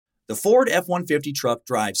The Ford F-150 truck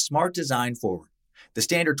drives smart design forward. The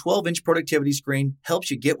standard 12-inch productivity screen helps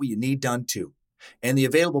you get what you need done too. And the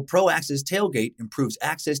available Pro Access tailgate improves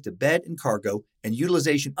access to bed and cargo and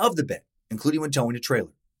utilization of the bed, including when towing a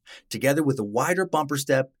trailer. Together with a wider bumper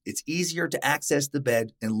step, it's easier to access the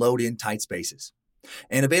bed and load in tight spaces.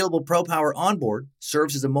 And available Pro Power onboard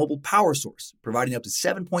serves as a mobile power source, providing up to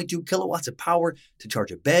 7.2 kilowatts of power to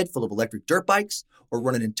charge a bed full of electric dirt bikes or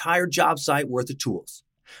run an entire job site worth of tools.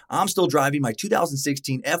 I'm still driving my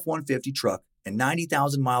 2016 F-150 truck and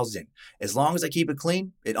 90,000 miles in. As long as I keep it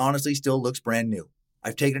clean, it honestly still looks brand new.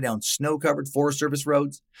 I've taken it down snow-covered Forest Service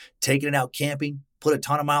roads, taken it out camping, put a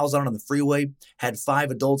ton of miles on it on the freeway, had 5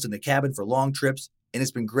 adults in the cabin for long trips, and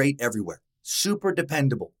it's been great everywhere. Super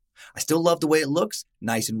dependable. I still love the way it looks,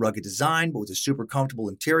 nice and rugged design, but with a super comfortable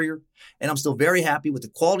interior. And I'm still very happy with the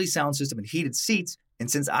quality sound system and heated seats. And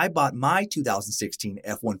since I bought my 2016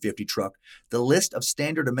 F-150 truck, the list of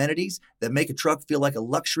standard amenities that make a truck feel like a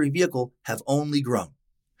luxury vehicle have only grown.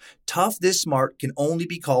 Tough this smart can only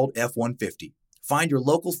be called F-150. Find your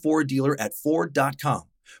local Ford dealer at Ford.com.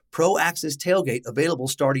 Pro Access tailgate available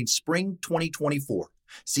starting spring 2024.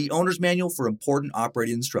 See Owner's Manual for important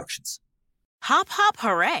operating instructions. Hop, hop,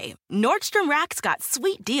 hooray! Nordstrom Rack's got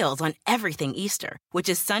sweet deals on everything Easter, which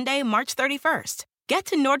is Sunday, March 31st. Get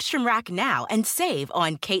to Nordstrom Rack now and save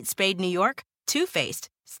on Kate Spade New York, Too Faced,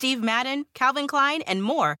 Steve Madden, Calvin Klein, and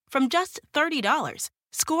more from just $30.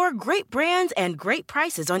 Score great brands and great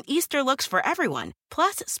prices on Easter looks for everyone,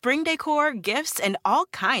 plus spring decor, gifts, and all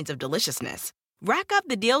kinds of deliciousness. Rack up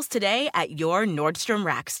the deals today at your Nordstrom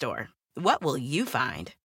Rack store. What will you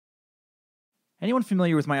find? Anyone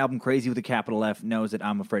familiar with my album Crazy with a capital F knows that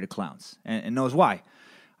I'm afraid of clowns, and knows why.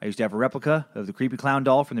 I used to have a replica of the creepy clown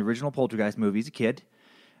doll from the original Poltergeist movie as a kid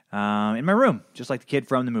in my room, just like the kid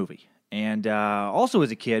from the movie. And also as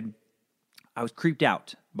a kid, I was creeped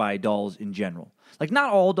out by dolls in general. Like,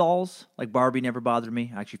 not all dolls. Like, Barbie never bothered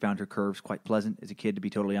me. I actually found her curves quite pleasant as a kid, to be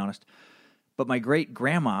totally honest. But my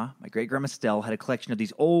great-grandma Stell, had a collection of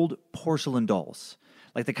these old porcelain dolls,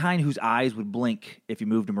 like the kind whose eyes would blink if you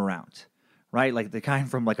moved them around. Right? Like the kind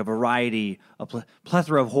from like a variety, a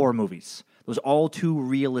plethora of horror movies. Those all too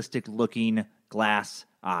realistic looking glass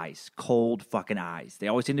eyes. Cold fucking eyes. They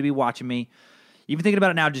always seem to be watching me. Even thinking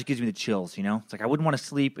about it now just gives me the chills, you know? It's like I wouldn't want to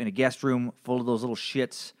sleep in a guest room full of those little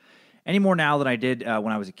shits any more now than I did when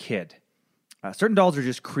I was a kid. Certain dolls are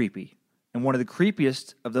just creepy. And one of the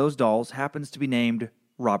creepiest of those dolls happens to be named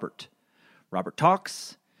Robert. Robert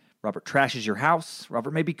talks. Robert trashes your house.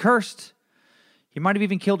 Robert may be cursed. He might have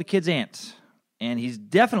even killed a kid's aunt. And he's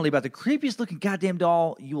definitely about the creepiest looking goddamn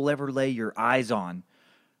doll you will ever lay your eyes on.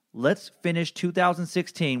 Let's finish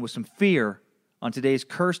 2016 with some fear on today's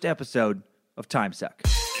cursed episode of Time Suck.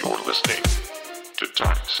 You're listening to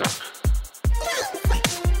Time Suck.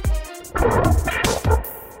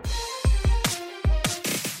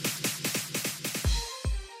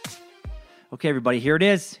 Okay, everybody, here it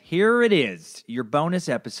is. Here it is. Your bonus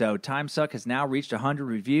episode. Time Suck has now reached 100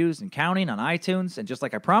 reviews and counting on iTunes. And just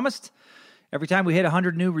like I promised, every time we hit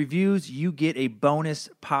 100 new reviews, you get a bonus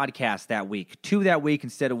podcast that week. 2 that week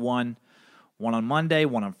instead of 1. 1 on Monday,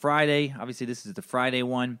 1 on Friday. Obviously, this is the Friday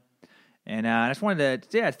one. And I just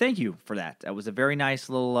wanted to thank you for that. That was a very nice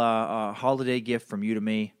little holiday gift from you to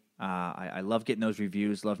me. I love getting those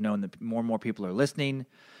reviews. Love knowing that more and more people are listening.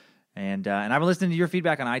 And I've been listening to your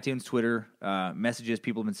feedback on iTunes, Twitter, messages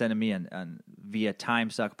people have been sending me via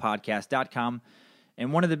timesuckpodcast.com.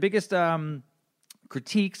 And one of the biggest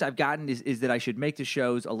critiques I've gotten is that I should make the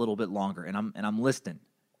shows a little bit longer, and I'm listening.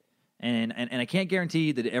 And I can't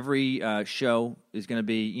guarantee that every show is going to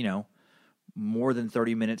be, you know, more than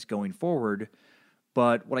 30 minutes going forward.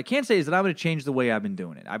 But what I can say is that I'm going to change the way I've been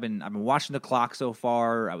doing it. I've been watching the clock so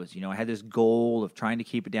far. I had this goal of trying to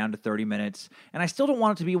keep it down to 30 minutes, and I still don't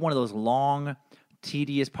want it to be one of those long,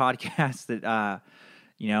 tedious podcasts that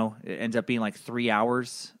it ends up being like 3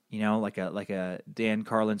 hours. Like a Dan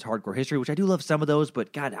Carlin's Hardcore History, which I do love some of those,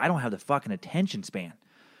 but God, I don't have the fucking attention span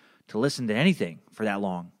to listen to anything for that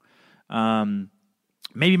long.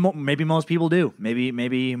 Maybe most people do.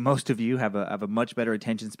 Maybe most of you have a much better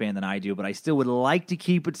attention span than I do, but I still would like to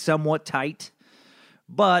keep it somewhat tight.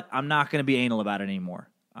 But I'm not going to be anal about it anymore.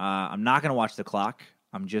 I'm not going to watch the clock.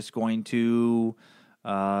 I'm just going to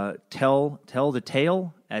tell the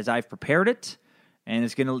tale as I've prepared it, and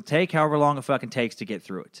it's going to take however long it fucking takes to get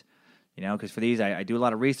through it. Because for these, I do a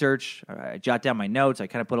lot of research. I jot down my notes. I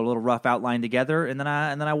kind of put a little rough outline together, and then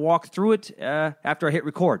I walk through it after I hit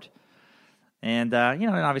record. And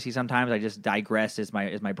and obviously sometimes I just digress as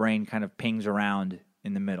my brain kind of pings around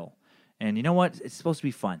in the middle. And you know what? It's supposed to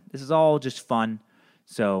be fun. This is all just fun.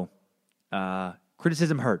 So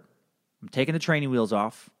criticism heard. I'm taking the training wheels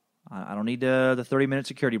off. I don't need the 30-minute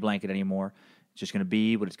security blanket anymore. It's just going to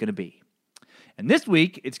be what it's going to be. And this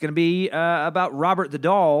week, it's going to be about Robert the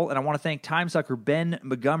Doll, and I want to thank timesucker Ben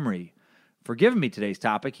Montgomery for giving me today's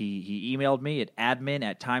topic. He emailed me at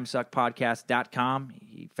admin@timesuckpodcast.com.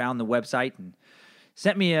 He found the website and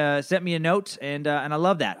sent me a note, and I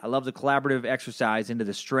love that. I love the collaborative exercise into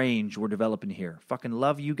the strange we're developing here. Fucking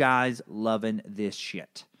love you guys loving this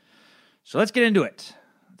shit. So let's get into it.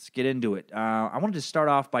 I wanted to start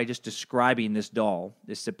off by just describing this doll,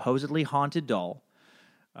 this supposedly haunted doll,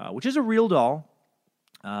 which is a real doll,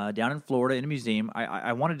 down in Florida in a museum.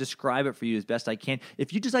 I want to describe it for you as best I can.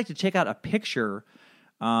 If you'd just like to check out a picture,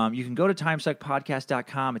 you can go to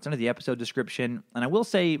timesuckpodcast.com. It's under the episode description. And I will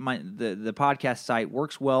say the podcast site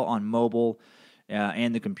works well on mobile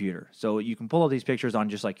and the computer. So you can pull up these pictures on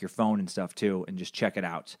just like your phone and stuff too and just check it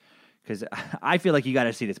out. Because I feel like you got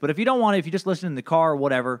to see this. But if you don't want to, if you just listen in the car or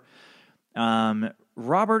whatever,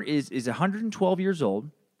 Robert is 112 years old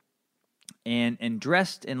and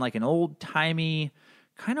dressed in like an old-timey,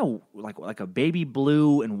 kind of like a baby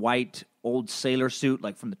blue and white old sailor suit,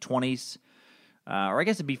 like from the 20s. Or I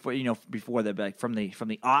guess before the like from the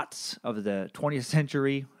aughts of the 20th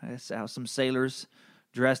century. That's how some sailors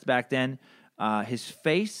dressed back then. His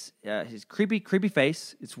face, his creepy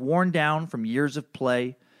face, it's worn down from years of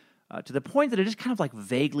play to the point that it just kind of like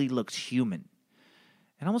vaguely looks human.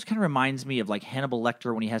 It almost kind of reminds me of like Hannibal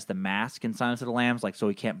Lecter when he has the mask in Silence of the Lambs, like so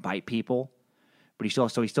he can't bite people, but he still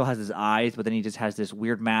has his eyes, but then he just has this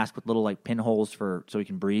weird mask with little like pinholes so he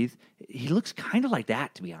can breathe. He looks kind of like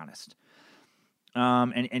that, to be honest.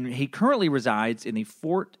 And he currently resides in the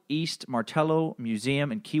Fort East Martello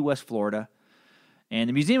Museum in Key West, Florida. And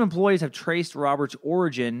the museum employees have traced Robert's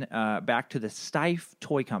origin back to the Steiff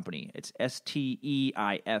Toy Company. It's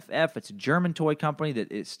Steiff. It's a German toy company that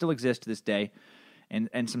it still exists to this day.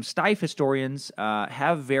 And some Steiff historians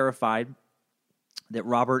have verified that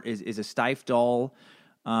Robert is a Steiff doll,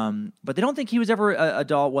 but they don't think he was ever a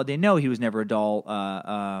doll. Well, they know he was never a doll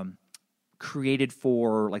created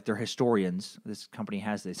for, like, their historians. This company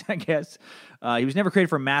has this, I guess. He was never created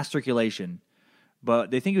for mass circulation.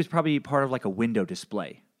 But they think it was probably part of like a window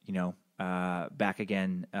display, back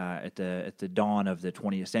again at the dawn of the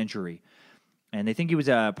 20th century. And they think he was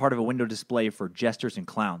part of a window display for jesters and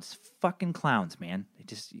clowns. Fucking clowns, man.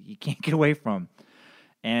 You can't get away from them.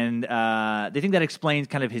 And they think that explains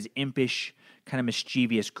kind of his impish, kind of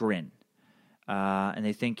mischievous grin. And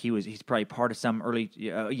they think he's probably part of some early...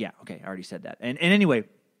 I already said that. And anyway...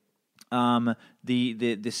 The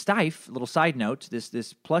Steiff, little side note,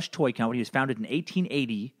 this plush toy company was founded in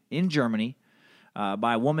 1880 in Germany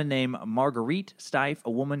by a woman named Marguerite Steiff,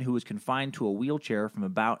 a woman who was confined to a wheelchair from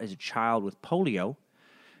about as a child with polio,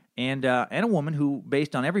 and a woman who,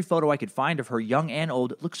 based on every photo I could find of her, young and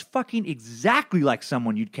old, looks fucking exactly like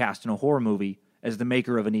someone you'd cast in a horror movie as the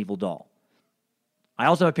maker of an evil doll. I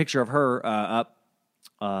also have a picture of her up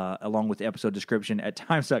along with the episode description at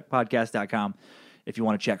timesuckpodcast.com. If you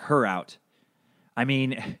want to check her out. I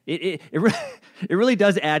mean, it really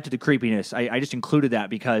does add to the creepiness. I just included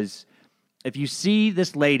that because if you see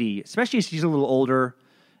this lady, especially if she's a little older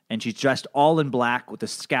and she's dressed all in black with a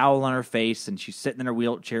scowl on her face and she's sitting in her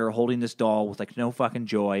wheelchair holding this doll with like no fucking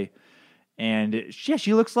joy, and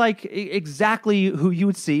she looks like exactly who you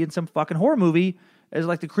would see in some fucking horror movie as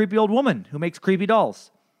like the creepy old woman who makes creepy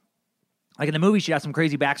dolls. Like in the movie, she has some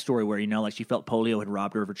crazy backstory where, like she felt polio had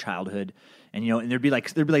robbed her of her childhood. And, and there'd be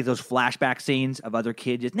like those flashback scenes of other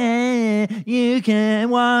kids just, nah, you can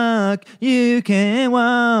walk,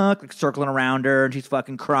 like circling around her, and she's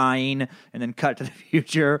fucking crying, and then cut to the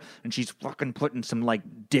future, and she's fucking putting some like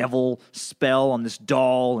devil spell on this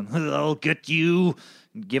doll, and I'll get you,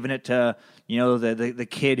 and giving it to, the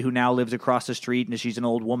kid who now lives across the street, and she's an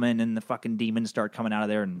old woman, and the fucking demons start coming out of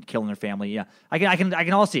there and killing her family. Yeah, I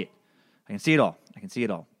can all see it. I can see it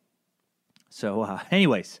all. So,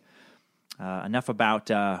 anyways, enough about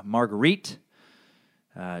Marguerite.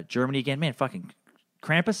 Germany again, man. Fucking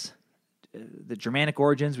Krampus, the Germanic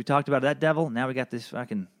origins. We talked about that devil. Now we got this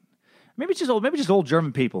fucking. Maybe it's just old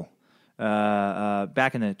German people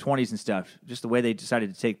back in the 20s and stuff. Just the way they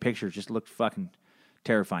decided to take pictures just looked fucking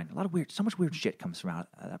terrifying. So much weird shit comes from out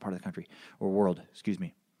that part of the country or world. Excuse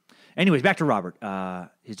me. Anyways, back to Robert.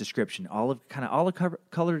 His description: olive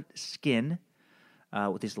colored skin,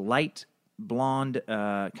 with this light blonde,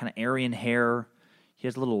 kind of Aryan hair. He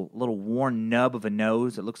has a little worn nub of a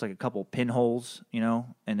nose that looks like a couple pinholes,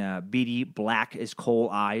 and beady black as coal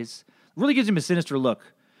eyes. Really gives him a sinister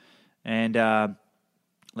look, and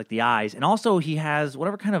like the eyes. And also he has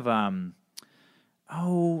whatever kind of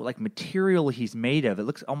like material he's made of. It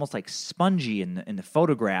looks almost like spongy in the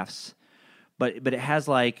photographs. but it has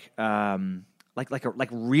like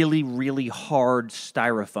really, really hard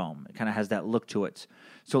styrofoam. It kind of has that look to it.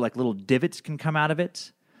 So like little divots can come out of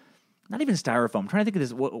it. Not even styrofoam. I'm trying to think of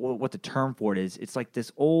this. What the term for it is. It's like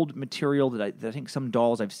this old material that I think some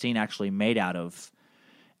dolls I've seen actually made out of,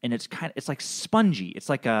 and it's like spongy. It's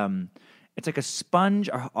like a sponge,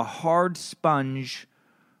 a hard sponge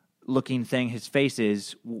looking thing. His face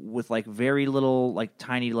is with like very little, like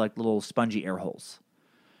tiny, like little spongy air holes,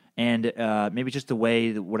 and maybe just the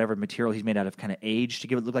way that whatever material he's made out of kind of aged to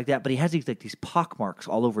give it look like that. But he has these pock marks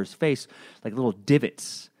all over his face, like little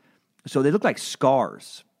divots. So they look like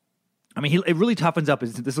scars. I mean, it really toughens up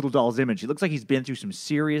this little doll's image. He looks like he's been through some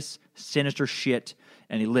serious, sinister shit,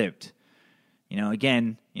 and he lived.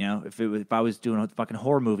 Again, if I was doing a fucking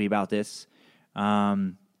horror movie about this,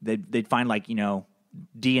 they'd find like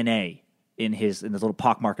DNA in the little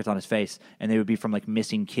pock markers on his face, and they would be from like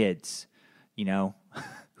missing kids,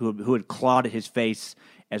 who had clawed at his face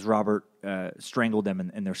as Robert strangled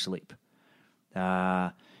them in their sleep.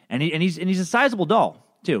 And he's a sizable doll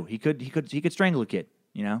too. He could strangle a kid.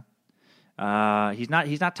 He's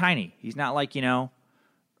not tiny. He's not like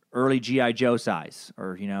early G.I. Joe size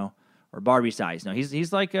or Barbie size. No,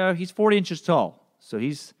 he's like he's 40 inches tall. So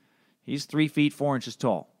he's 3 feet 4 inches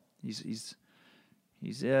tall. He's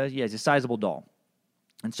a sizable doll.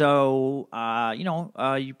 And so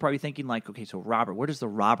you're probably thinking like, okay, so Robert, where does the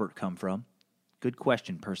Robert come from? Good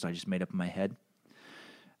question, person I just made up in my head.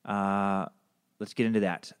 Let's get into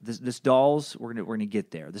that. This doll's we're gonna get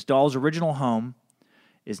there. This doll's original home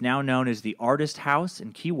is now known as the Artist House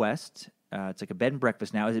in Key West. It's like a bed and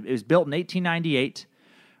breakfast now. It was built in 1898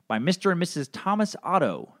 by Mr. and Mrs. Thomas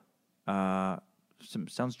Otto.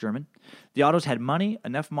 Sounds German. The Ottos had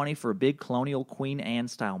enough money for a big colonial Queen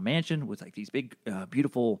Anne-style mansion with like these big,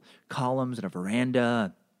 beautiful columns and a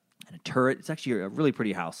veranda and a turret. It's actually a really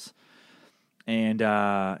pretty house. And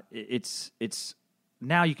it's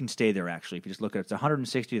now you can stay there, actually. If you just look at it, it's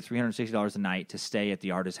 $160 to $360 a night to stay at the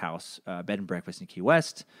Artist House bed and breakfast in Key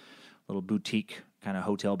West. Little boutique kind of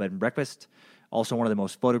hotel bed and breakfast. Also one of the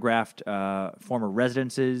most photographed former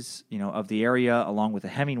residences, of the area, along with the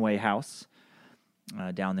Hemingway House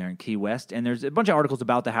down there in Key West. And there's a bunch of articles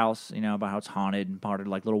about the house, about how it's haunted and part of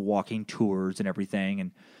like little walking tours and everything.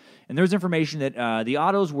 And there's information that the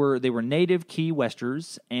Ottos were native Key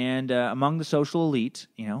Westers and among the social elite.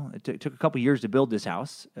 It took a couple years to build this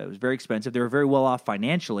house. It was very expensive. They were very well off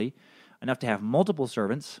financially, enough to have multiple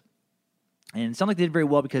servants. And it sounded like they did very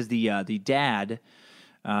well because the dad,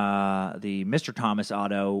 the Mr. Thomas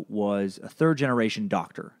Otto, was a third-generation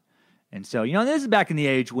doctor. And so, this is back in the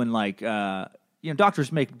age when, like,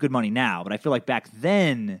 doctors make good money now, but I feel like back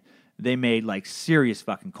then they made, like, serious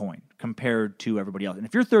fucking coin compared to everybody else. And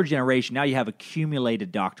if you're third generation, now you have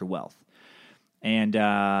accumulated doctor wealth. And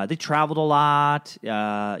they traveled a lot.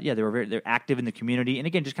 They're active in the community. And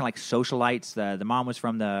again, just kind of like socialites. The mom was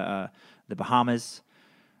from the Bahamas.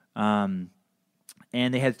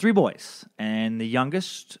 And they had 3 boys. And the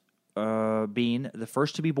youngest being the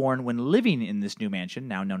first to be born when living in this new mansion,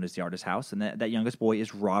 now known as the Artist House. And that youngest boy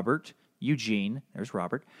is Robert Eugene. There's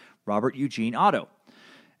Robert Eugene Otto.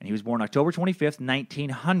 And he was born October 25th,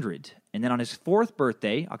 1900. And then on his 4th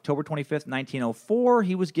birthday, October 25th, 1904,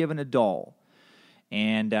 he was given a doll.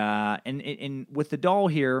 And with the doll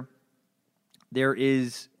here, there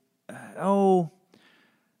is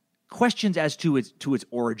questions as to its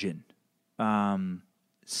origin.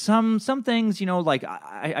 Some things, like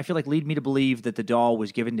I feel like lead me to believe that the doll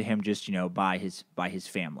was given to him just by his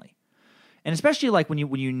family, and especially like when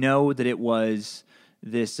you know that it was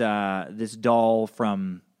this doll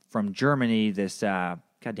from Germany. This God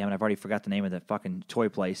damn it, I've already forgot the name of the fucking toy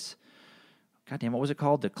place. God damn, what was it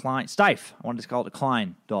called? Steiff. I wanted to call it a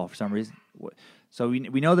Klein doll for some reason. So we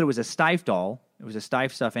know that it was a Steiff doll. It was a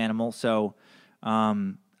Steiff stuffed animal. So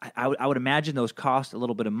I would imagine those cost a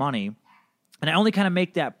little bit of money. And I only kind of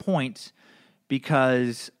make that point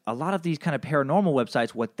because a lot of these kind of paranormal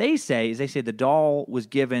websites, what they say is the doll was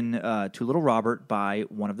given to little Robert by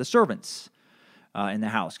one of the servants in the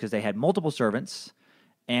house because they had multiple servants.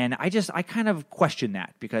 And I kind of question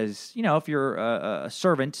that because, if you're a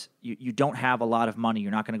servant, you don't have a lot of money.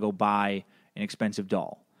 You're not going to go buy an expensive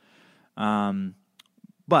doll.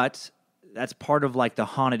 But that's part of like the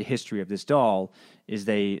haunted history of this doll is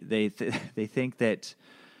they think that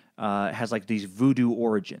it has like these voodoo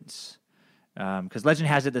origins. Because legend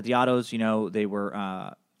has it that the Ottos, they were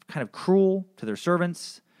kind of cruel to their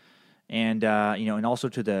servants. And, and also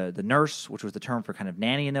to the nurse, which was the term for kind of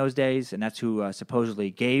nanny in those days. And that's who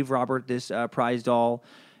supposedly gave Robert this prize doll.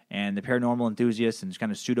 And the paranormal enthusiasts and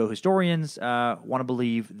kind of pseudo-historians want to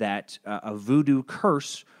believe that a voodoo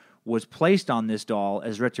curse was placed on this doll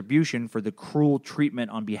as retribution for the cruel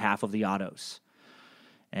treatment on behalf of the Ottos.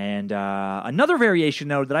 And another variation,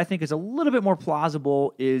 though, that I think is a little bit more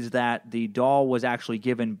plausible is that the doll was actually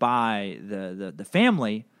given by the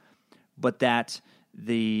family, but that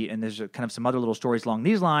and there's kind of some other little stories along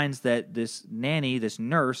these lines, that this nanny, this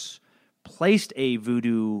nurse, placed a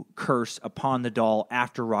voodoo curse upon the doll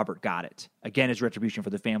after Robert got it. Again, as retribution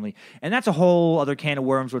for the family. And that's a whole other can of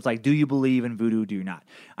worms where it's like, do you believe in voodoo? Do you not?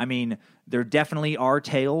 I mean, there definitely are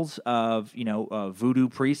tales of, voodoo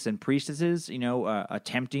priests and priestesses,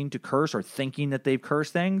 attempting to curse or thinking that they've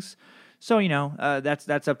cursed things. So,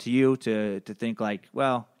 that's up to you to think like,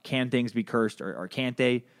 well, can things be cursed or can't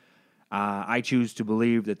they? I choose to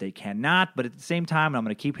believe that they cannot, but at the same time, and I'm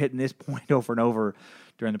going to keep hitting this point over and over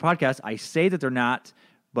during the podcast, I say that they're not,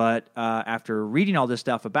 but after reading all this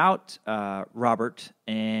stuff about Robert,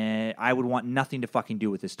 I would want nothing to fucking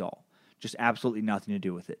do with this doll. Just absolutely nothing to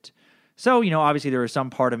do with it. So, obviously there is some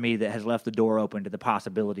part of me that has left the door open to the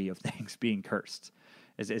possibility of things being cursed,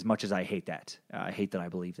 as much as I hate that. I hate that I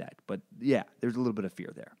believe that. But yeah, there's a little bit of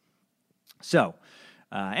fear there. So,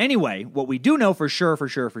 anyway, what we do know for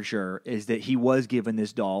sure is that he was given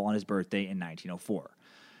this doll on his birthday in 1904.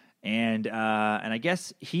 And I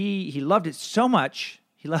guess he loved it so much,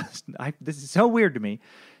 this is so weird to me,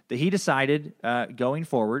 that he decided going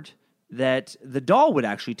forward that the doll would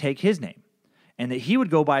actually take his name and that he would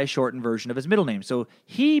go by a shortened version of his middle name. So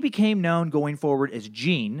he became known going forward as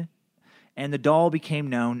Gene, and the doll became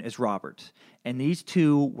known as Robert. And these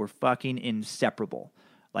two were fucking inseparable.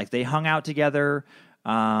 Like, they hung out together.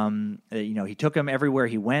 He took him everywhere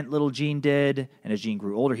he went, little Gene did. And as Gene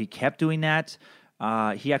grew older, he kept doing that.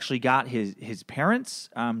 He actually got his parents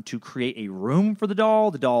to create a room for the doll.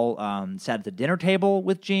 The doll sat at the dinner table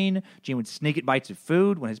with Gene. Gene would sneak it bites of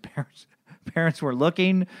food when his parents were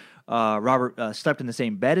looking. Robert slept in the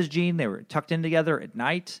same bed as Gene. They were tucked in together at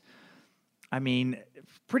night. I mean,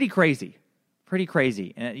 pretty crazy.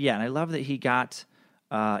 And I love that he got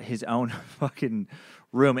his own fucking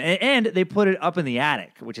room. And they put it up in the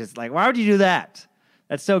attic, which is like, why would you do that?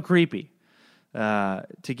 That's so creepy. To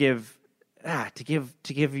give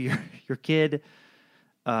your kid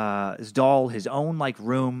his doll his own like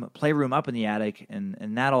playroom up in the attic,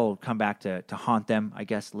 and that'll come back to haunt them, I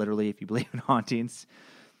guess, literally, if you believe in hauntings.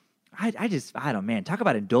 I don't know, man, talk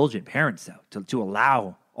about indulgent parents though, to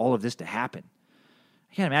allow all of this to happen.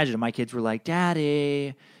 I can't imagine if my kids were like,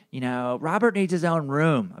 Daddy, Robert needs his own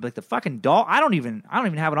room. I'd be like, the fucking doll? I don't even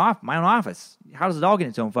have my own office. How does the doll get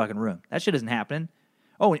its own fucking room? That shit isn't happening.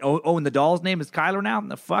 Oh, and the doll's name is Kyler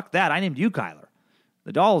now? Fuck that. I named you Kyler.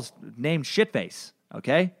 The doll's named Shitface,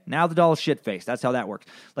 okay? Now the doll is Shitface. That's how that works.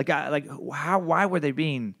 Why were they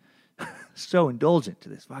being so indulgent to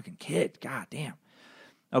this fucking kid? God damn.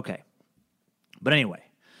 Okay. But anyway,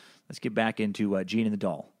 let's get back into Gene and the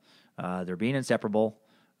doll. They're being inseparable.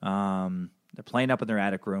 They're playing up in their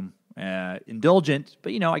attic room. Indulgent,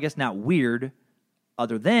 but, I guess not weird,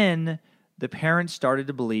 other than the parents started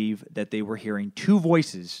to believe that they were hearing two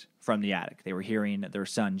voices from the attic. They were hearing their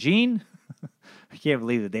son, Gene. I can't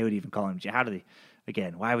believe that they would even call him Gene. How do they,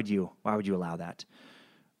 again, why would you allow that?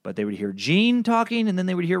 But they would hear Gene talking, and then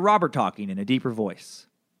they would hear Robert talking in a deeper voice.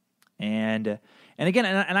 And again,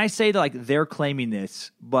 and I say that like they're claiming this,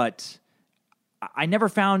 but I never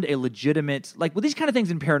found a legitimate, like with these kind of things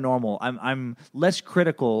in paranormal, I'm less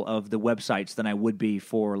critical of the websites than I would be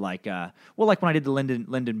for like when I did the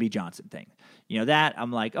Lyndon B. Johnson thing. That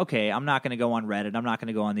I'm like, okay, I'm not going to go on Reddit. I'm not going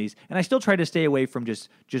to go on these. And I still try to stay away from just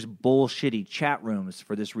bullshitty chat rooms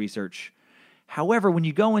for this research. However, when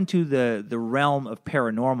you go into the realm of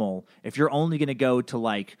paranormal, if you're only going to go to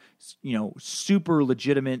like, super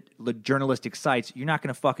legitimate journalistic sites, you're not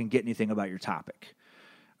going to fucking get anything about your topic.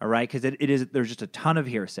 All right, because there's just a ton of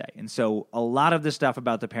hearsay. And so a lot of the stuff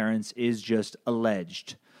about the parents is just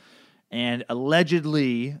alleged. And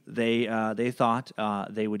allegedly, they thought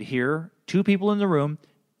they would hear two people in the room.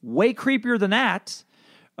 Way creepier than that.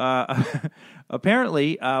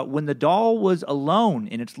 Apparently, when the doll was alone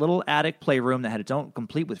in its little attic playroom that had its own,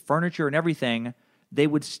 complete with furniture and everything, they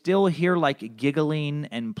would still hear like giggling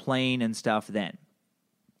and playing and stuff then.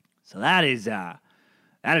 So that is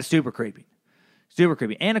super creepy. Super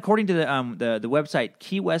creepy. And according to the website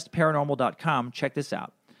keywestparanormal.com, check this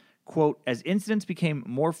out. Quote, as incidents became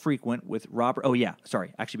more frequent with Robert... Oh, yeah.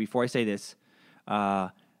 Sorry. Actually, before I say this,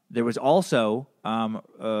 there was also...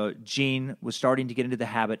 Gene was starting to get into the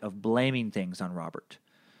habit of blaming things on Robert.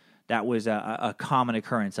 That was a common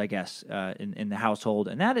occurrence, I guess, in the household.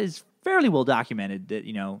 And that is fairly well documented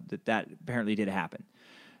that, that apparently did happen.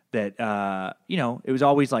 That, it was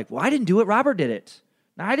always like, well, I didn't do it. Robert did it.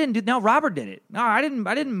 I didn't do. No, Robert did it. No, I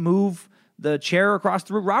didn't move the chair across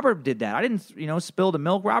the room. Robert did that. I didn't, spill the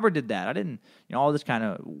milk. Robert did that. I didn't, all this kind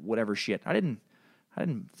of whatever shit. I didn't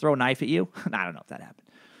throw a knife at you. I don't know if that happened,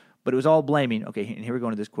 but it was all blaming. Okay, and here we go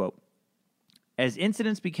into this quote. As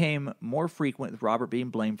incidents became more frequent with Robert being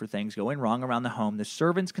blamed for things going wrong around the home, the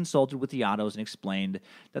servants consulted with the Ottos and explained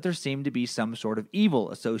that there seemed to be some sort of evil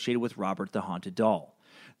associated with Robert the haunted doll.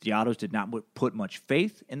 The Ottos did not put much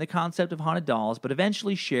faith in the concept of haunted dolls, but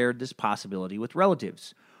eventually shared this possibility with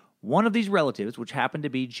relatives. One of these relatives, which happened to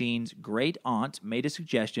be Jean's great aunt, made a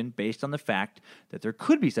suggestion based on the fact that there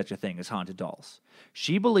could be such a thing as haunted dolls.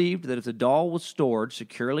 She believed that if the doll was stored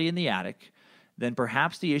securely in the attic, then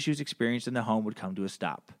perhaps the issues experienced in the home would come to a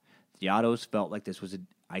stop. The Ottos felt like this was an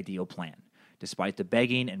ideal plan. Despite the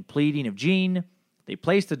begging and pleading of Jean, they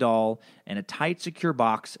placed the doll in a tight, secure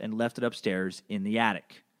box and left it upstairs in the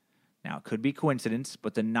attic. Now, it could be coincidence,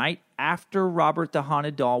 but the night after Robert the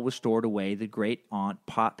haunted doll was stored away, the great aunt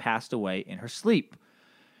passed away in her sleep.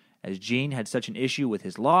 As Jean had such an issue with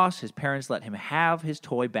his loss, his parents let him have his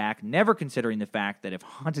toy back, never considering the fact that if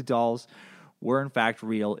haunted dolls were in fact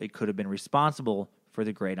real, it could have been responsible for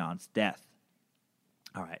the great aunt's death.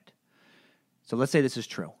 All right. So let's say this is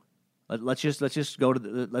true. Let's just go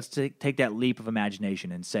to let's take that leap of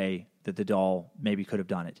imagination and say that the doll maybe could have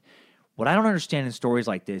done it. What I don't understand in stories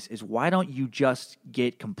like this is why don't you just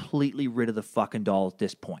get completely rid of the fucking doll at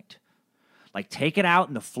this point? Like, take it out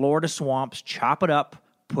in the Florida swamps, chop it up,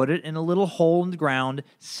 put it in a little hole in the ground,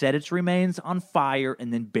 set its remains on fire,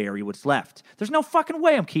 and then bury what's left. There's no fucking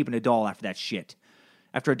way I'm keeping a doll after that shit.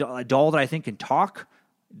 After a doll that I think can talk,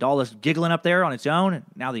 a doll that's giggling up there on its own, and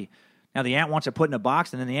now the aunt wants it put in a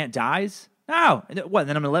box, and then the aunt dies? No. What,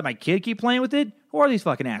 then I'm going to let my kid keep playing with it? Who are these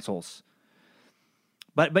fucking assholes?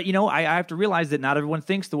 But I have to realize that not everyone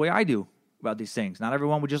thinks the way I do about these things. Not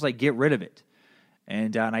everyone would just, get rid of it.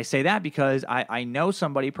 And I say that because I know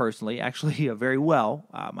somebody personally, actually very well.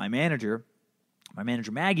 My manager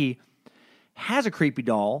Maggie, has a creepy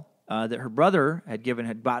doll that her brother had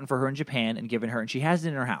gotten for her in Japan and given her, and she has it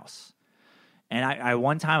in her house. And I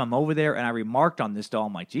one time I'm over there and I remarked on this doll.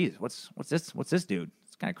 I'm like, Jesus, what's this dude?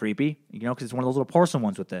 It's kind of creepy, because it's one of those little porcelain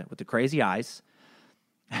ones with the crazy eyes.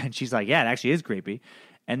 And she's like, yeah, it actually is creepy.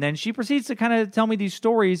 And then she proceeds to kind of tell me these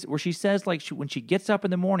stories where she says, when she gets up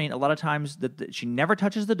in the morning, a lot of times that she never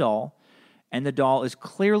touches the doll, and the doll is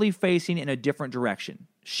clearly facing in a different direction,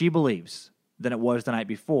 she believes, than it was the night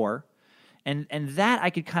before. And that I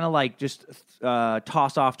could kind of just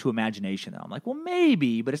toss off to imagination. I'm like, well,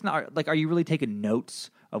 maybe, but it's not are you really taking notes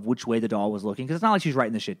of which way the doll was looking? Because it's not like she's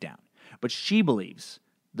writing the shit down. But she believes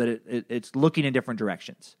that it's looking in different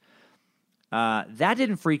directions. That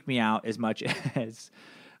didn't freak me out as much as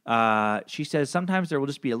she says sometimes there will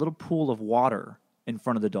just be a little pool of water in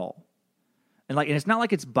front of the doll. And it's not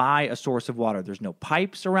like it's by a source of water. There's no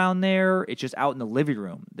pipes around there. It's just out in the living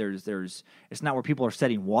room. It's not where people are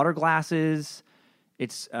setting water glasses.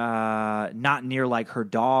 It's not near her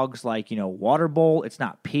dog's water bowl. It's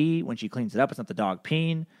not pee when she cleans it up. It's not the dog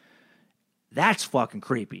peeing. That's fucking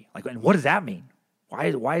creepy. And what does that mean?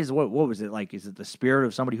 Why what was it like? Is it the spirit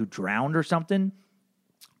of somebody who drowned or something?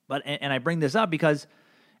 But and I bring this up because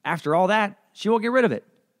after all that, she won't get rid of it.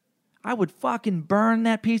 I would fucking burn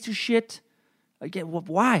that piece of shit. Again,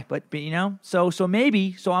 why? But so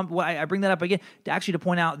maybe. So I bring that up again to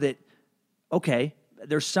point out that okay,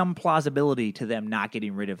 there's some plausibility to them not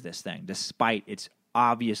getting rid of this thing, despite its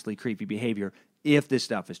obviously creepy behavior, if this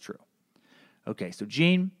stuff is true. Okay, so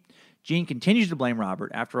Jean continues to blame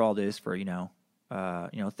Robert after all this for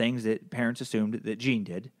things that parents assumed that Jean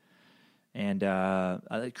did, and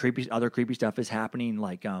other creepy stuff is happening.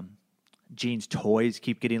 Jean's toys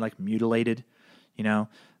keep getting mutilated.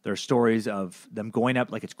 There are stories of them going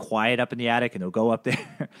up it's quiet up in the attic, and they'll go up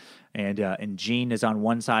there, and Jean is on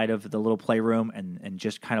one side of the little playroom and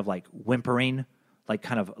just kind of whimpering,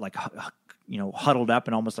 huddled up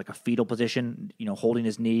in almost a fetal position, holding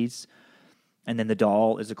his knees. And then the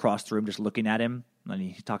doll is across the room just looking at him. And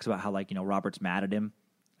he talks about how, Robert's mad at him.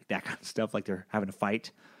 That kind of stuff, they're having a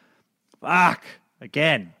fight. Fuck!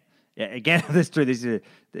 Again. Yeah, again, these are the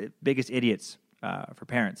biggest idiots for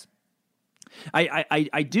parents.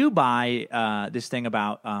 I do buy this thing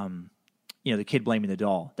about, the kid blaming the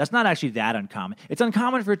doll. That's not actually that uncommon. It's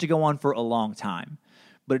uncommon for it to go on for a long time.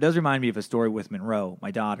 But it does remind me of a story with Monroe,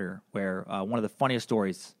 my daughter, where one of the funniest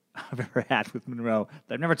stories I've ever had with Monroe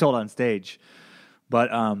that I've never told on stage.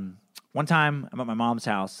 But one time I'm at my mom's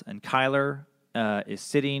house, and Kyler is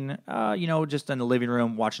sitting, just in the living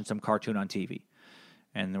room watching some cartoon on TV.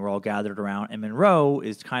 And we're all gathered around, and Monroe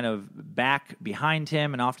is kind of back behind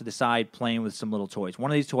him and off to the side playing with some little toys.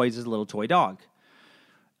 One of these toys is a little toy dog.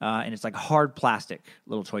 and it's like hard plastic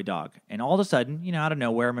little toy dog. And all of a sudden, out of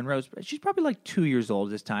nowhere, she's probably like 2 years old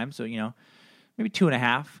this time, so maybe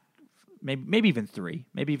 2.5, maybe even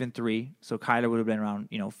 3. So Kyler would have been around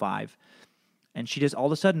 5. And she just all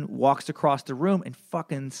of a sudden walks across the room and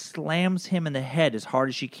fucking slams him in the head as hard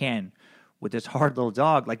as she can with this hard little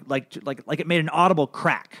dog, like it made an audible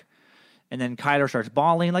crack. And then Kyler starts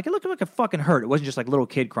bawling, like it looked like it fucking hurt. It wasn't just like little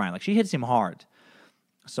kid crying. Like she hits him hard.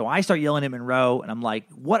 So I start yelling at Monroe, and I'm like,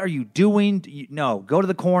 "What are you doing? No, go to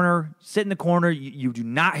the corner, sit in the corner. You do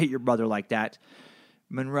not hit your brother like that."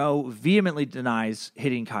 Monroe vehemently denies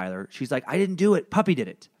hitting Kyler. She's like, "I didn't do it. Puppy did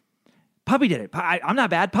it. Puppy did it. I'm not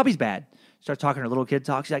bad. Puppy's bad." Starts talking to her little kid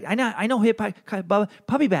talk. She's like, I know hit Bubba.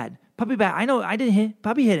 Puppy bad. I know I didn't hit.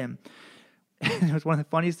 Puppy hit him. It was one of the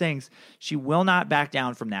funniest things. She will not back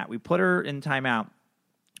down from that. We put her in timeout.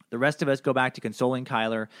 The rest of us go back to consoling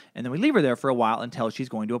Kyler, and then we leave her there for a while until she's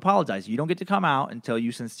going to apologize. You don't get to come out until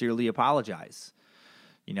you sincerely apologize.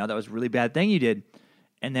 That was a really bad thing you did.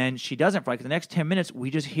 And then she doesn't. For like the next 10 minutes, we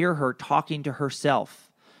just hear her talking to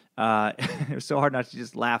herself. It was so hard not to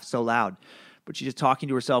just laugh so loud. But she's just talking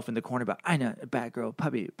to herself in the corner about, I know, a bad girl.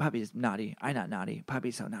 Puppy is naughty. I not naughty.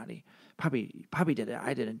 Puppy's so naughty. Puppy did it.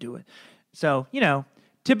 I didn't do it. So,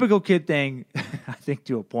 typical kid thing, I think,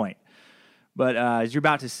 to a point. But as you're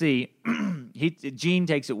about to see, Gene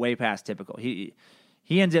takes it way past typical. He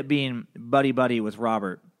ends up being buddy with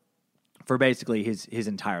Robert for basically his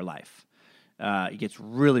entire life. It gets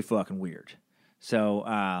really fucking weird.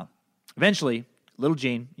 So eventually, little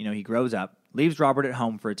Gene, he grows up, leaves Robert at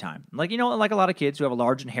home for a time. Like a lot of kids who have a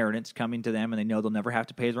large inheritance coming to them and they know they'll never have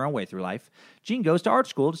to pay their own way through life, Gene goes to art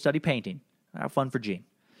school to study painting. How fun for Gene.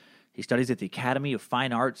 He studies at the Academy of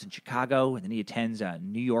Fine Arts in Chicago, and then he attends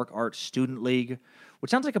New York Art Student League, which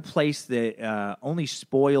sounds like a place that only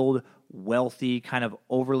spoiled, wealthy, kind of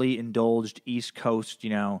overly indulged East Coast,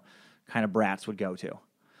 kind of brats would go to.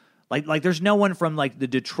 Like there's no one from like the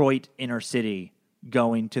Detroit inner city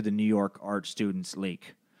going to the New York Art Students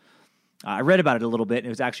League. I read about it a little bit, and it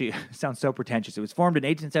was actually, it sounds so pretentious. It was formed in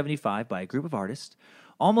 1875 by a group of artists,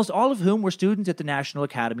 almost all of whom were students at the National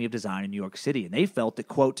Academy of Design in New York City, and they felt that,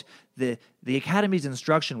 quote, the Academy's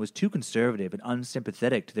instruction was too conservative and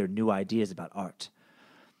unsympathetic to their new ideas about art.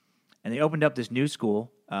 And they opened up this new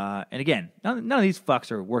school, and again, none of these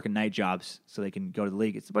fucks are working night jobs so they can go to the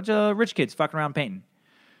league. It's a bunch of rich kids fucking around painting.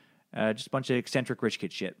 Just a bunch of eccentric rich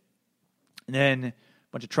kid shit. And then a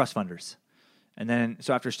bunch of trust funders. And then,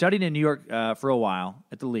 so after studying in New York for a while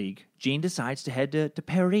at the League, Gene decides to head to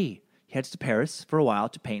Paris. He heads to Paris for a while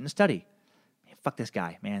to paint and study. Man, fuck this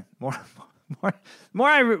guy, man. More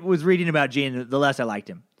I was reading about Gene, the less I liked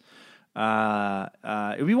him.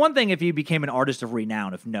 It would be one thing if he became an artist of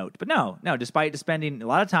renown, of note. But no, despite spending a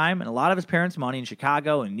lot of time and a lot of his parents' money in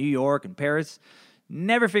Chicago and New York and Paris,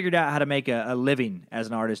 never figured out how to make a living as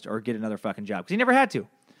an artist or get another fucking job, because he never had to.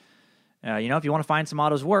 If you want to find some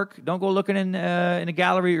Otto's work, don't go looking in a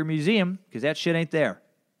gallery or museum, because that shit ain't there,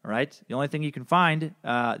 all right? The only thing you can find,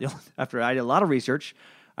 after I did a lot of research,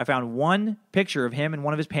 I found one picture of him in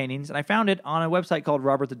one of his paintings, and I found it on a website called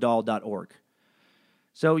robertthedoll.org.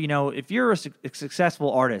 So, if you're a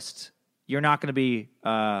successful artist, you're not going to be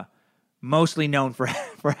mostly known for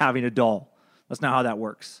having a doll. That's not how that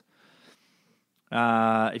works.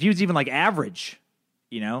 If he was even like average,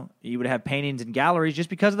 he would have paintings in galleries just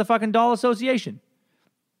because of the fucking doll association.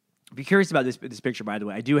 If you're curious about this picture, by the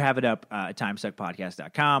way, I do have it up at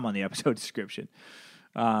timesuckpodcast.com on the episode description.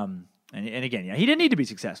 And again, he didn't need to be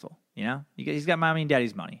successful. He's got mommy and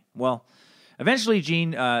daddy's money. Well, eventually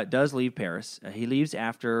Gene does leave Paris. He leaves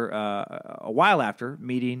after a while after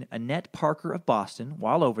meeting Annette Parker of Boston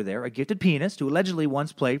while over there, a gifted pianist who allegedly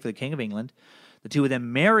once played for the King of England. The two of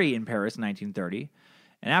them marry in Paris in 1930.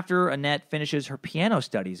 And after Annette finishes her piano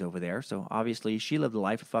studies over there, so obviously she lived a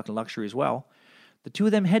life of fucking luxury as well, the two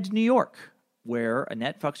of them head to New York, where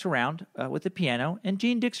Annette fucks around with the piano and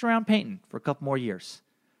Gene dicks around painting for a couple more years.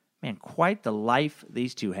 Man, quite the life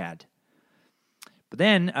these two had. But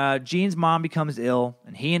then Gene's mom becomes ill,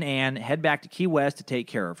 and he and Anne head back to Key West to take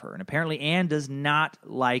care of her. And apparently Anne does not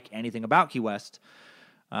like anything about Key West.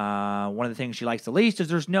 One of the things she likes the least is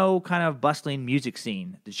there's no kind of bustling music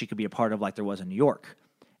scene that she could be a part of like there was in New York.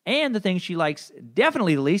 And the thing she likes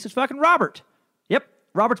definitely the least is fucking Robert. Yep,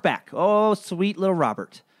 Robert's back. Oh, sweet little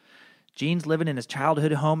Robert. Gene's living in his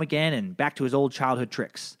childhood home again and back to his old childhood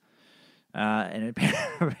tricks. And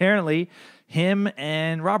apparently, him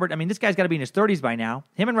and Robert, this guy's got to be in his 30s by now.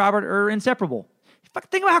 Him and Robert are inseparable.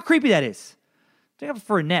 Think about how creepy that is. Think of it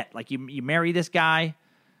for Annette. Like, you marry this guy.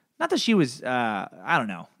 Not that she was, I don't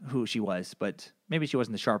know who she was, but maybe she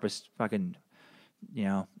wasn't the sharpest fucking,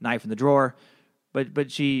 knife in the drawer.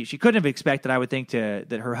 But she couldn't have expected, I would think,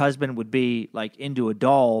 that her husband would be like into a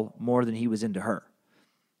doll more than he was into her.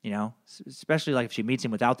 You know, especially like if she meets him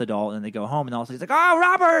without the doll and then they go home and all of a sudden he's like, "Oh,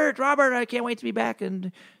 Robert, I can't wait to be back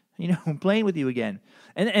and, you know, playing with you again."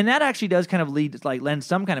 And that actually does kind of lend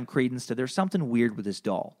some kind of credence to there's something weird with this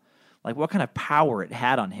doll. Like what kind of power it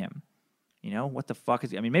had on him. You know, what the fuck is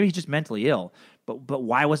he? I mean, maybe he's just mentally ill, but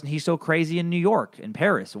why wasn't he so crazy in New York and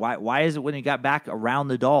Paris? Why is it when he got back around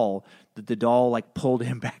the doll that the doll like pulled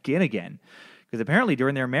him back in again? Because apparently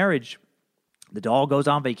during their marriage, the doll goes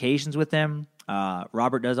on vacations with them.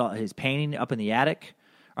 Robert does all his painting up in the attic.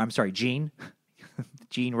 Or, I'm sorry, Gene.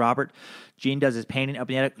 Robert. Gene does his painting up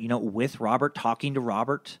in the attic, you know, with Robert, talking to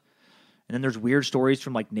Robert. And then there's weird stories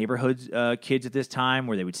from like neighborhood kids at this time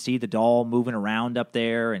where they would see the doll moving around up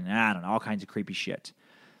there and I don't know, all kinds of creepy shit.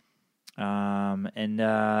 Robert,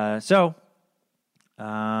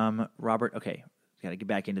 okay, got to get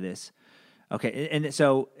back into this. Okay, and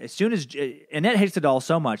so as soon as Annette hates the doll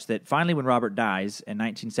so much that finally when Robert dies in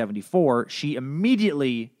 1974, she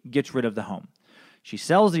immediately gets rid of the home. She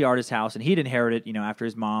sells the artist house, and he'd inherited, you know, after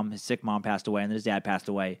his sick mom passed away, and then his dad passed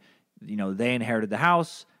away. You know, they inherited the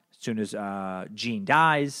house. As soon as Gene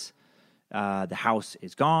dies, the house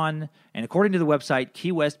is gone. And according to the website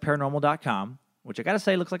KeyWestParanormal.com, which I got to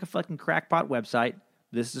say looks like a fucking crackpot website,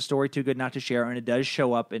 this is a story too good not to share, and it does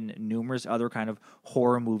show up in numerous other kind of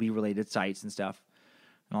horror movie-related sites and stuff.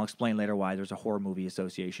 And I'll explain later why there's a horror movie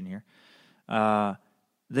association here.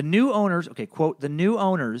 The new owners, okay, quote, the new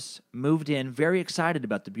owners moved in very excited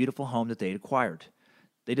about the beautiful home that they had acquired.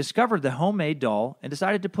 They discovered the homemade doll and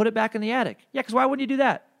decided to put it back in the attic. Yeah, because why wouldn't you do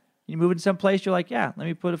that? You move into some place, you're like, yeah, let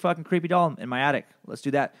me put a fucking creepy doll in my attic. Let's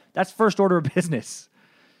do that. That's first order of business.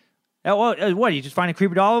 What, you just find a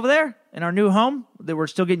creepy doll over there in our new home that we're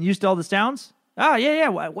still getting used to all the sounds? Oh, yeah.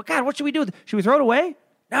 God, what should we do with it? Should we throw it away?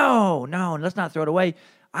 No, let's not throw it away.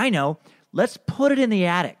 I know. Let's put it in the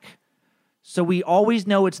attic so we always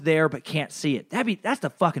know it's there but can't see it. That's the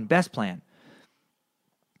fucking best plan.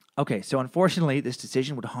 Okay, so unfortunately, this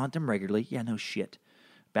decision would haunt them regularly. Yeah, no shit.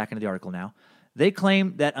 Back into the article now. They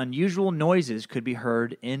claim that unusual noises could be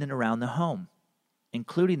heard in and around the home,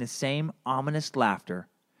 including the same ominous laughter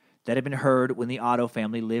that had been heard when the Otto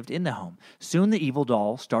family lived in the home. Soon the evil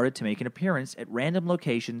doll started to make an appearance at random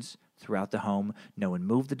locations throughout the home. No one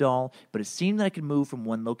moved the doll, but it seemed that it could move from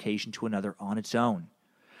one location to another on its own.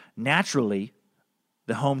 Naturally,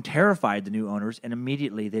 the home terrified the new owners, and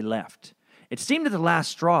immediately they left. It seemed that the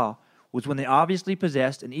last straw was when the obviously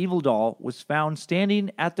possessed and evil doll was found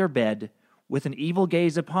standing at their bed with an evil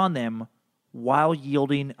gaze upon them while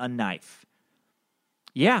yielding a knife.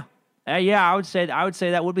 Yeah, I would say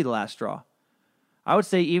that would be the last straw. I would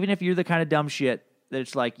say even if you're the kind of dumb shit that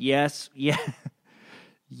it's like, yes,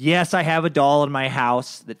 I have a doll in my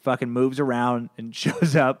house that fucking moves around and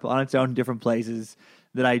shows up on its own in different places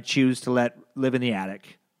that I choose to let live in the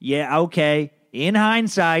attic. Yeah, okay, in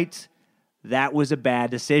hindsight, that was a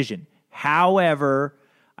bad decision. However,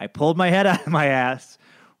 I pulled my head out of my ass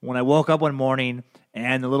when I woke up one morning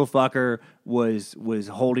and the little fucker was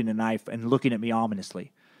holding a knife and looking at me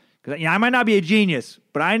ominously. Because I might not be a genius,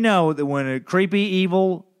 but I know that when a creepy,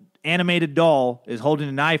 evil, animated doll is holding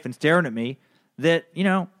a knife and staring at me, that,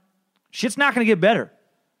 shit's not going to get better.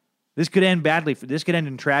 This could end badly. This could end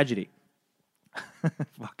in tragedy.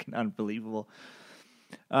 Fucking unbelievable.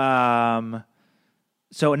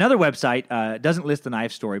 So another website doesn't list the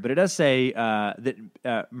knife story, but it does say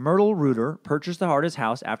that Myrtle Reuter purchased the artist's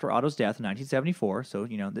house after Otto's death in 1974. So,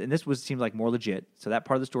 and this seems like more legit. So that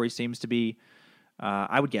part of the story seems to be,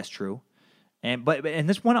 I would guess, true. And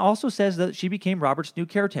this one also says that she became Robert's new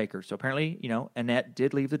caretaker. So apparently, Annette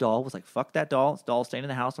did leave the doll, was like, fuck that doll. This doll's staying in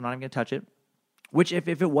the house. I'm not even going to touch it. Which, if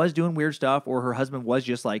it was doing weird stuff or her husband was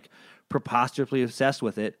just like preposterously obsessed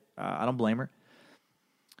with it, I don't blame her.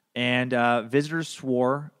 And visitors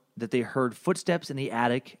swore that they heard footsteps in the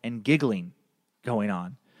attic and giggling going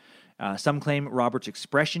on. Some claim Robert's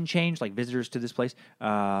expression changed, like visitors to this place,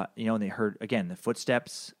 and they heard, again, the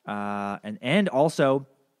footsteps. And also,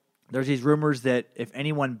 there's these rumors that if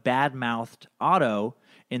anyone badmouthed Otto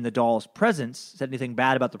in the doll's presence, said anything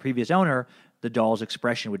bad about the previous owner, the doll's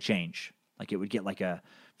expression would change. Like, it would get like a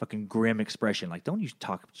fucking grim expression. Like, don't you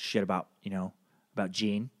talk shit about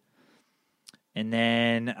Gene. And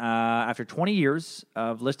then after 20 years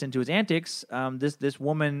of listening to his antics, this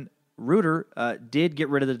woman, Reuter, did get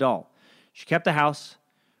rid of the doll. She kept the house,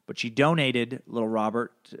 but she donated little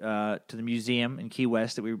Robert to the museum in Key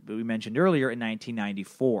West that we mentioned earlier in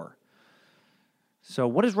 1994. So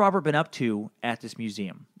what has Robert been up to at this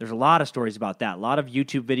museum? There's a lot of stories about that. A lot of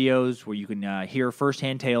YouTube videos where you can hear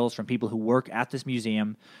firsthand tales from people who work at this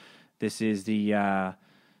museum. This is the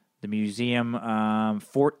museum,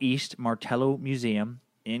 Fort East Martello Museum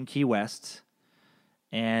in Key West.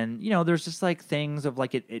 And, there's just like things of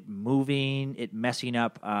like it moving, it messing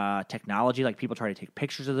up technology. Like people try to take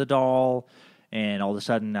pictures of the doll, and all of a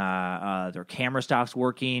sudden their camera stops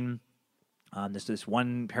working. This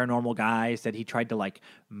one paranormal guy said he tried to like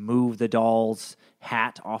move the doll's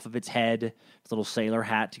hat off of its head, its little sailor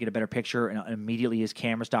hat, to get a better picture, and immediately his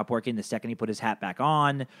camera stopped working. The second he put his hat back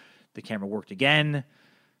on, the camera worked again.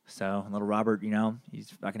 So little Robert, he's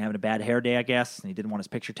fucking having a bad hair day, I guess, and he didn't want his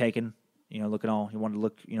picture taken. He wanted to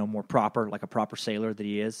look, more proper, like a proper sailor that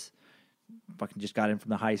he is. Fucking just got in from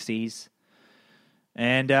the high seas.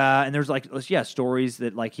 And there's stories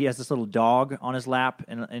that like he has this little dog on his lap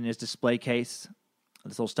in his display case,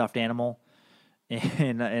 this little stuffed animal,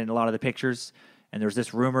 in a lot of the pictures. And there's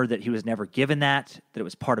this rumor that he was never given that it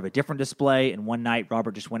was part of a different display. And one night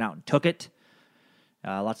Robert just went out and took it.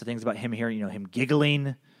 Lots of things about him here, him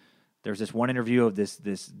giggling. There's this one interview of this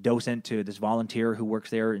docent to this volunteer who works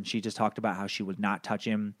there, and she just talked about how she would not touch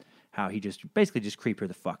him, how he just creeped her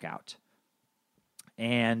the fuck out.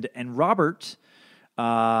 And Robert,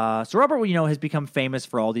 Robert, has become famous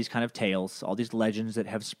for all these kind of tales, all these legends that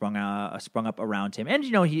have sprung up around him. And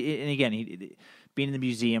he being in the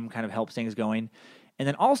museum kind of helps things going. And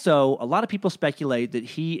then also, a lot of people speculate that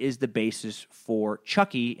he is the basis for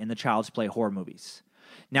Chucky in the Child's Play horror movies.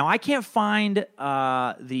 Now, I can't find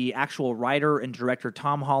the actual writer and director,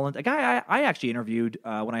 Tom Holland, a guy I actually interviewed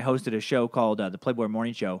when I hosted a show called The Playboy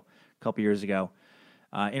Morning Show a couple years ago.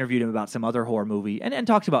 Interviewed him about some other horror movie and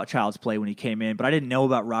talked about Child's Play when he came in, but I didn't know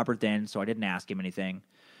about Robert then, so I didn't ask him anything.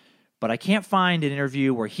 But I can't find an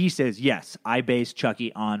interview where he says, yes, I based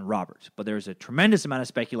Chucky on Robert. But there's a tremendous amount of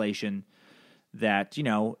speculation that,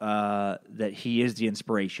 that he is the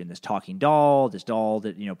inspiration. This talking doll, this doll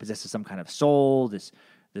that, possesses some kind of soul, this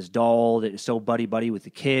doll that is so buddy-buddy with the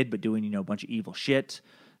kid, but doing, a bunch of evil shit.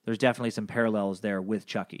 There's definitely some parallels there with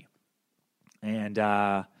Chucky. And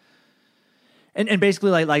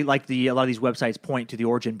basically, a lot of these websites point to the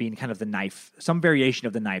origin being kind of the knife, some variation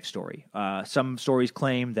of the knife story. Some stories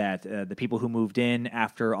claim that the people who moved in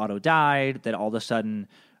after Otto died, that all of a sudden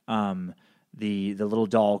the little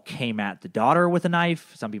doll came at the daughter with a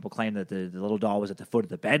knife. Some people claim that the little doll was at the foot of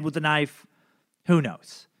the bed with a knife. Who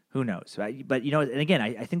knows? But, and again,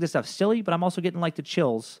 I think this stuff's silly, but I'm also getting like the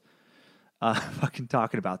chills fucking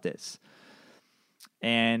talking about this.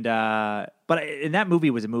 And but that movie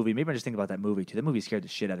was a movie. Maybe I'm just thinking about that movie too. That movie scared the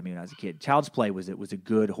shit out of me when I was a kid. Child's Play was a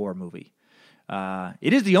good horror movie.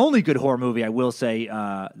 It is the only good horror movie, I will say,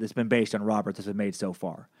 that's been based on Robert that's been made so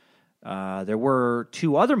far. There were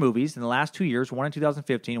two other movies in the last 2 years, one in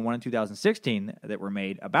 2015 and one in 2016, that were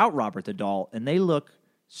made about Robert the doll, and they look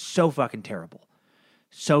so fucking terrible.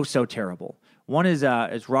 So terrible. One is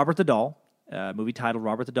Robert the Doll, a movie titled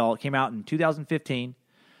Robert the Doll. It came out in 2015.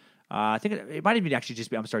 I think it might even actually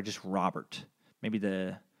just Robert. I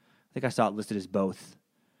think I saw it listed as both.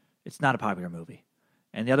 It's not a popular movie.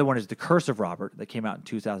 And the other one is The Curse of Robert that came out in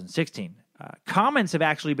 2016. Comments have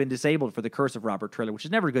actually been disabled for the Curse of Robert trailer, which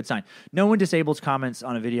is never a good sign. No one disables comments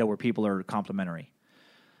on a video where people are complimentary.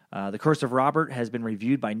 The Curse of Robert has been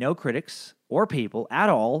reviewed by no critics or people at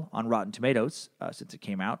all on Rotten Tomatoes since it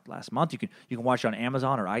came out last month. You can watch it on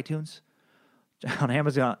Amazon or iTunes. On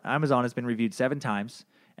Amazon, it's been reviewed 7 times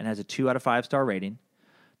and has a 2 out of 5 star rating.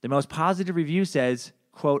 The most positive review says,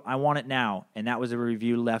 quote, "I want it now," and that was a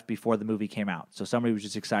review left before the movie came out. So somebody was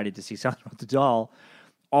just excited to see something about the doll.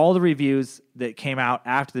 All the reviews that came out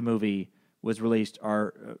after the movie was released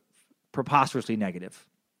are preposterously negative.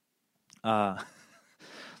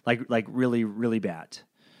 Like really, really bad.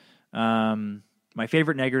 My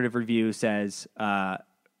favorite negative review says,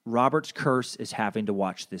 Robert's curse is having to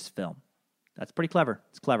watch this film. That's pretty clever.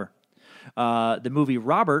 It's clever. The movie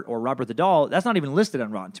Robert, or Robert the Doll, that's not even listed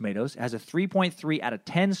on Rotten Tomatoes. It has a 3.3 out of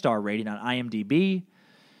 10 star rating on IMDb,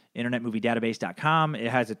 InternetMovieDatabase.com.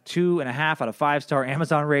 It has a 2.5 out of 5 star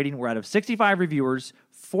Amazon rating, where out of 65 reviewers,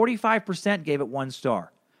 45% gave it 1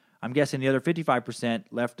 star. I'm guessing the other 55%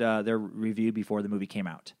 left their review before the movie came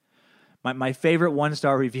out. My favorite 1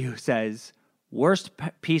 star review says, "Worst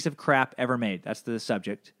piece of crap ever made." That's the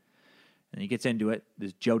subject. And he gets into it.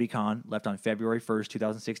 This Jody Kahn, left on February 1st,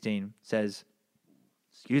 2016, says,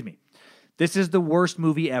 "This is the worst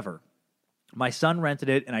movie ever. My son rented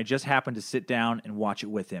it, and I just happened to sit down and watch it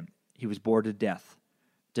with him. He was bored to death.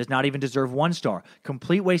 Does not even deserve 1 star.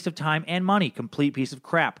 Complete waste of time and money. Complete piece of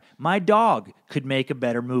crap. My dog could make a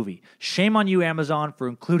better movie. Shame on you, Amazon, for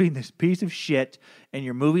including this piece of shit in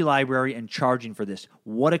your movie library and charging for this.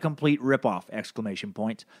 What a complete ripoff! Exclamation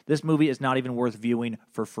point. This movie is not even worth viewing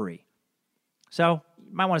for free." So,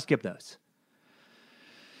 You might want to skip those.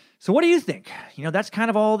 So what do you think? That's kind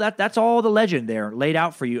of all that's all the legend there laid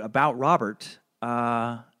out for you about Robert.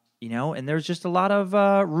 And there's just a lot of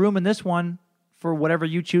room in this one for whatever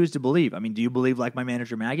you choose to believe. I mean, do you believe, like my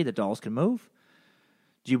manager Maggie, that dolls can move?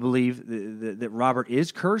 Do you believe that Robert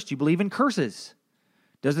is cursed? Do you believe in curses?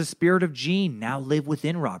 Does the spirit of Jean now live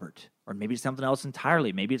within Robert? Or maybe it's something else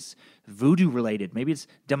entirely. Maybe it's voodoo related. Maybe it's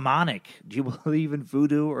demonic. Do you believe in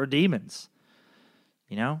voodoo or demons?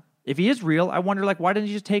 If he is real, I wonder, why didn't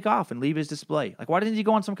he just take off and leave his display? Why didn't he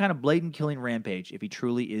go on some kind of blatant killing rampage if he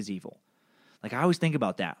truly is evil? I always think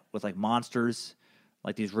about that with, monsters,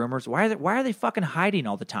 these rumors. Why are they fucking hiding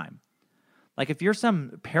all the time? If you're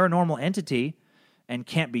some paranormal entity and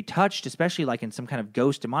can't be touched, especially, in some kind of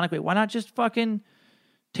ghost demonic way, why not just fucking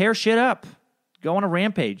tear shit up? Go on a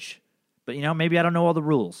rampage. But, maybe I don't know all the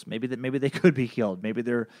rules. Maybe they could be killed. Maybe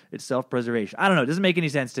it's self-preservation. I don't know. It doesn't make any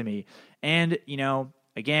sense to me. And,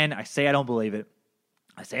 again, I say I don't believe it.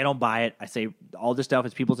 I say I don't buy it. I say all this stuff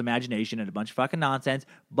is people's imagination and a bunch of fucking nonsense.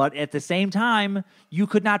 But at the same time, you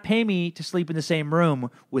could not pay me to sleep in the same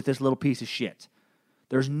room with this little piece of shit.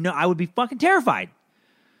 I would be fucking terrified.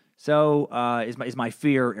 So is my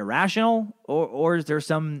fear irrational, or is there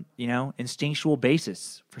some, instinctual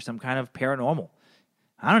basis for some kind of paranormal?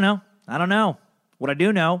 I don't know. What I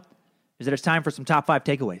do know is that it's time for some top 5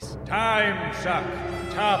 takeaways. Time Suck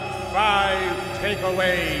Top 5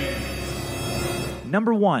 Takeaways.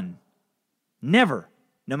 Number 1, never,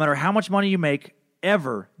 no matter how much money you make,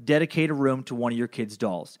 ever dedicate a room to one of your kids'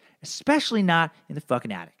 dolls, especially not in the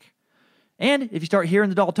fucking attic. And if you start hearing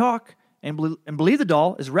the doll talk and believe the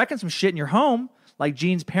doll is wrecking some shit in your home, like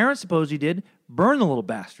Jean's parents supposedly did, burn the little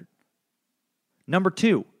bastard. Number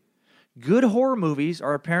 2, good horror movies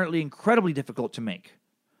are apparently incredibly difficult to make,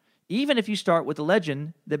 even if you start with a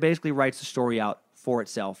legend that basically writes the story out for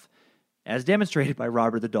itself, as demonstrated by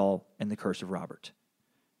Robert the Doll and The Curse of Robert.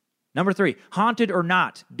 Number 3, haunted or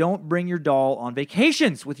not, don't bring your doll on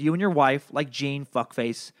vacations with you and your wife like Jean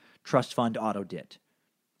Fuckface Trust Fund Otto did.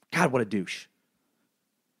 God, what a douche.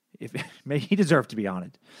 He deserved to be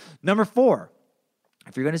honored. Number 4,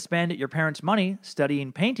 if you're going to spend your parents' money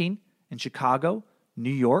studying painting in Chicago, New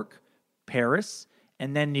York, Paris,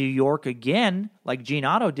 and then New York again, like Jean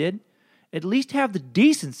Otto did, at least have the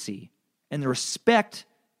decency and the respect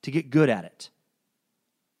to get good at it.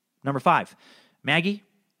 Number 5, Maggie,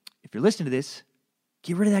 if you're listening to this,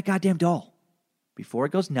 get rid of that goddamn doll before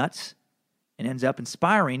it goes nuts and ends up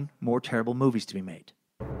inspiring more terrible movies to be made.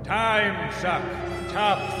 Time Suck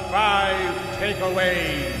Top 5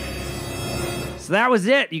 Takeaways. So that was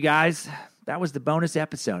it, you guys. That was the bonus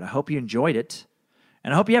episode. I hope you enjoyed it.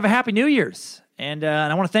 And I hope you have a happy New Year's. And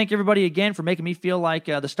I want to thank everybody again for making me feel like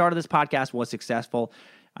the start of this podcast was successful.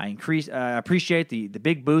 I appreciate the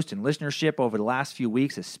big boost in listenership over the last few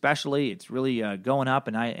weeks, especially. It's really going up,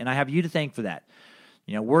 and I have you to thank for that.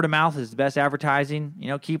 Word of mouth is the best advertising.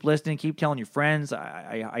 Keep listening, keep telling your friends.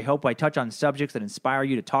 I hope I touch on subjects that inspire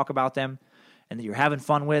you to talk about them and that you're having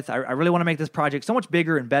fun with. I really want to make this project so much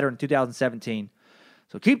bigger and better in 2017.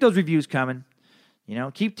 So keep those reviews coming.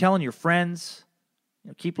 Keep telling your friends.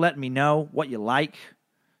 Keep letting me know what you like,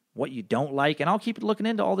 what you don't like, and I'll keep looking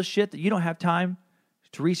into all the shit that you don't have time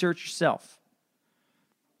to research yourself.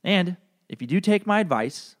 And if you do take my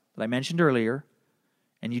advice that I mentioned earlier,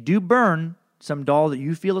 and you do burn some doll that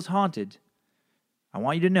you feel is haunted, I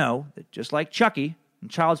want you to know that just like Chucky in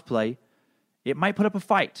Child's Play, it might put up a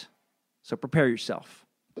fight. So prepare yourself.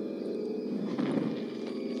 I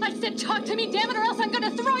said talk to me, damn it, or else I'm gonna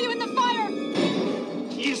throw you in the fire!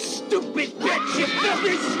 You stupid bitch, you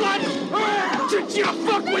filthy slut! Did you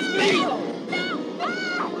fuck with me?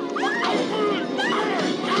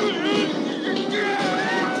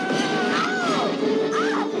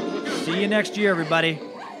 See you next year, everybody.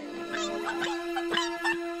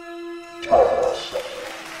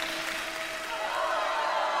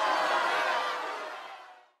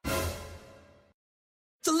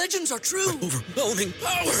 The legends are true. Overwhelming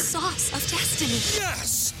power. The sauce of destiny.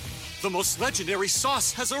 Yes! The most legendary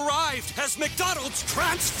sauce has arrived as McDonald's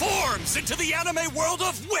transforms into the anime world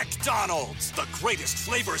of WickDonald's. The greatest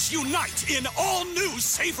flavors unite in all new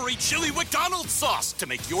savory chili McDonald's sauce to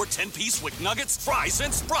make your 10-piece Wick Nuggets, fries,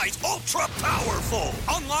 and Sprite ultra-powerful.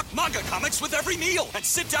 Unlock manga comics with every meal and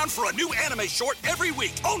sit down for a new anime short every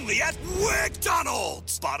week only at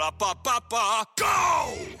WickDonald's. Ba-da-ba-ba-ba,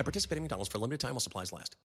 go! At participating McDonald's for a limited time while supplies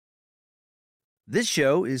last. This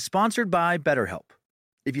show is sponsored by BetterHelp.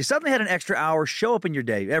 If you suddenly had an extra hour show up in your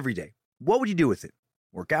day every day, what would you do with it?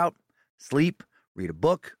 Work out, sleep, read a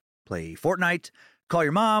book, play Fortnite, call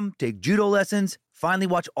your mom, take judo lessons, finally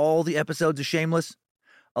watch all the episodes of Shameless?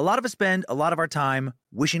 A lot of us spend a lot of our time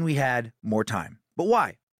wishing we had more time. But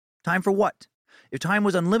why? Time for what? If time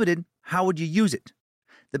was unlimited, how would you use it?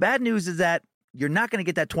 The bad news is that you're not going to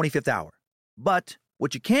get that 25th hour. But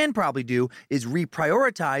what you can probably do is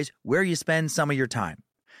reprioritize where you spend some of your time.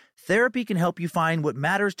 Therapy can help you find what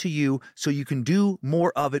matters to you so you can do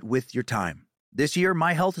more of it with your time. This year,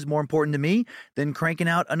 my health is more important to me than cranking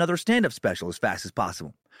out another stand-up special as fast as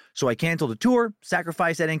possible. So I canceled a tour,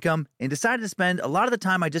 sacrificed that income, and decided to spend a lot of the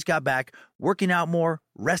time I just got back working out more,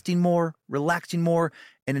 resting more, relaxing more,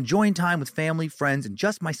 and enjoying time with family, friends, and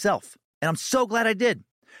just myself. And I'm so glad I did.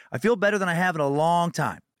 I feel better than I have in a long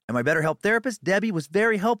time. And my BetterHelp therapist, Debbie, was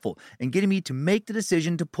very helpful in getting me to make the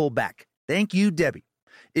decision to pull back. Thank you, Debbie.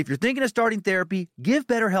 If you're thinking of starting therapy, give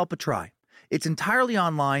BetterHelp a try. It's entirely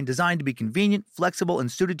online, designed to be convenient, flexible,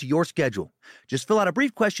 and suited to your schedule. Just fill out a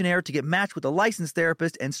brief questionnaire to get matched with a licensed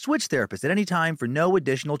therapist and switch therapists at any time for no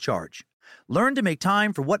additional charge. Learn to make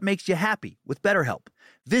time for what makes you happy with BetterHelp.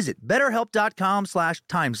 Visit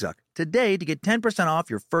BetterHelp.com/timesuck today to get 10% off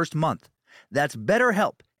your first month. That's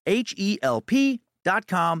BetterHelp,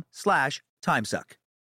 HELP.com/timesuck.